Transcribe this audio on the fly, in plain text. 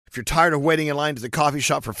If you're tired of waiting in line to the coffee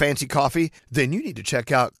shop for fancy coffee, then you need to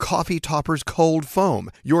check out Coffee Topper's Cold Foam,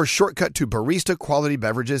 your shortcut to barista quality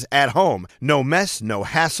beverages at home. No mess, no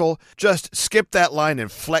hassle. Just skip that line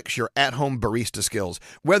and flex your at-home barista skills.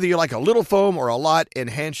 Whether you like a little foam or a lot,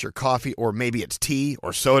 enhance your coffee, or maybe it's tea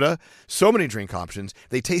or soda. So many drink options.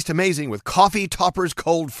 They taste amazing with Coffee Topper's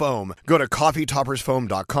Cold Foam. Go to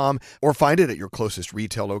coffeetoppersfoam.com or find it at your closest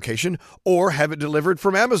retail location or have it delivered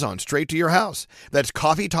from Amazon straight to your house. That's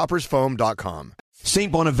coffeetoppersfoam.com.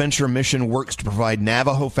 St. Bonaventure Mission works to provide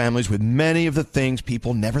Navajo families with many of the things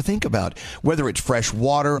people never think about. Whether it's fresh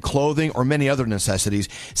water, clothing, or many other necessities,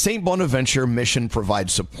 St. Bonaventure Mission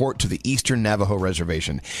provides support to the Eastern Navajo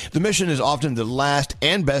Reservation. The mission is often the last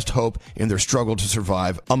and best hope in their struggle to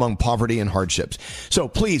survive among poverty and hardships. So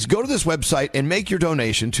please go to this website and make your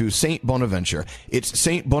donation to St. Bonaventure. It's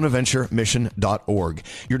stbonaventuremission.org.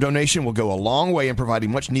 Your donation will go a long way in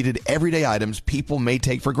providing much needed everyday items people may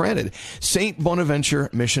take for granted. stbonaventuremission.org.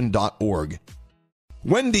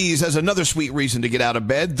 Wendy's has another sweet reason to get out of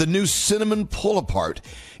bed, the new cinnamon pull-apart.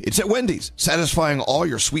 It's at Wendy's, satisfying all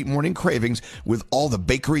your sweet morning cravings with all the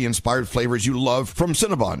bakery-inspired flavors you love from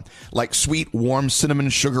Cinnabon, like sweet, warm cinnamon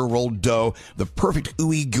sugar rolled dough, the perfect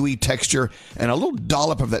ooey gooey texture, and a little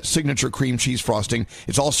dollop of that signature cream cheese frosting.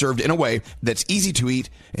 It's all served in a way that's easy to eat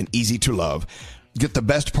and easy to love. Get the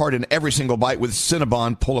best part in every single bite with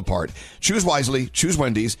Cinnabon Pull-Apart. Choose wisely, choose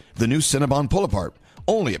Wendy's, the new Cinnabon Pull-Apart.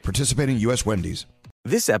 Only at participating U.S. Wendy's.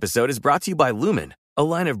 This episode is brought to you by Lumen, a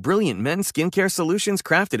line of brilliant men's skincare solutions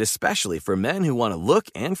crafted especially for men who want to look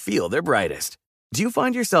and feel their brightest. Do you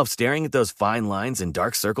find yourself staring at those fine lines and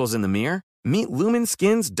dark circles in the mirror? Meet Lumen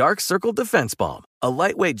Skin's Dark Circle Defense Balm, a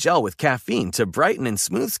lightweight gel with caffeine to brighten and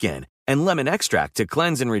smooth skin and lemon extract to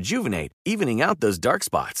cleanse and rejuvenate, evening out those dark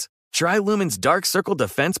spots. Try Lumen's Dark Circle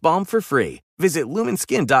Defense Balm for free. Visit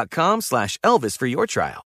lumenskin.com/Elvis for your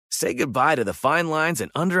trial. Say goodbye to the fine lines and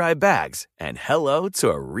under-eye bags and hello to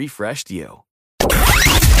a refreshed you.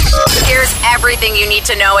 Here's everything you need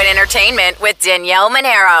to know in entertainment with Danielle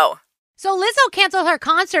Monero. So Lizzo canceled her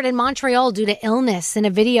concert in Montreal due to illness. In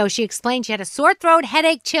a video, she explained she had a sore throat,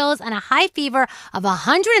 headache, chills, and a high fever of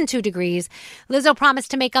 102 degrees. Lizzo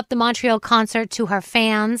promised to make up the Montreal concert to her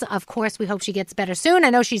fans. Of course, we hope she gets better soon.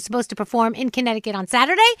 I know she's supposed to perform in Connecticut on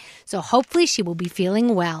Saturday, so hopefully she will be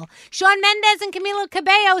feeling well. Shawn Mendes and Camila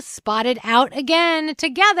Cabello spotted out again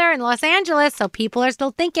together in Los Angeles, so people are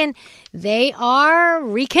still thinking they are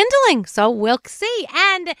rekindling. So we'll see.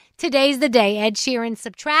 And today's the day. Ed Sheeran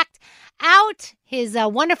Subtract out his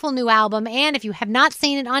wonderful new album, and if you have not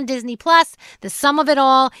seen it on Disney Plus, The Sum of It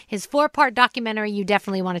All, his 4-part documentary, you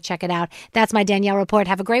definitely want to check it out. That's my Danielle report.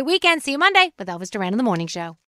 Have a great weekend. See you Monday with Elvis Duran in the Morning Show.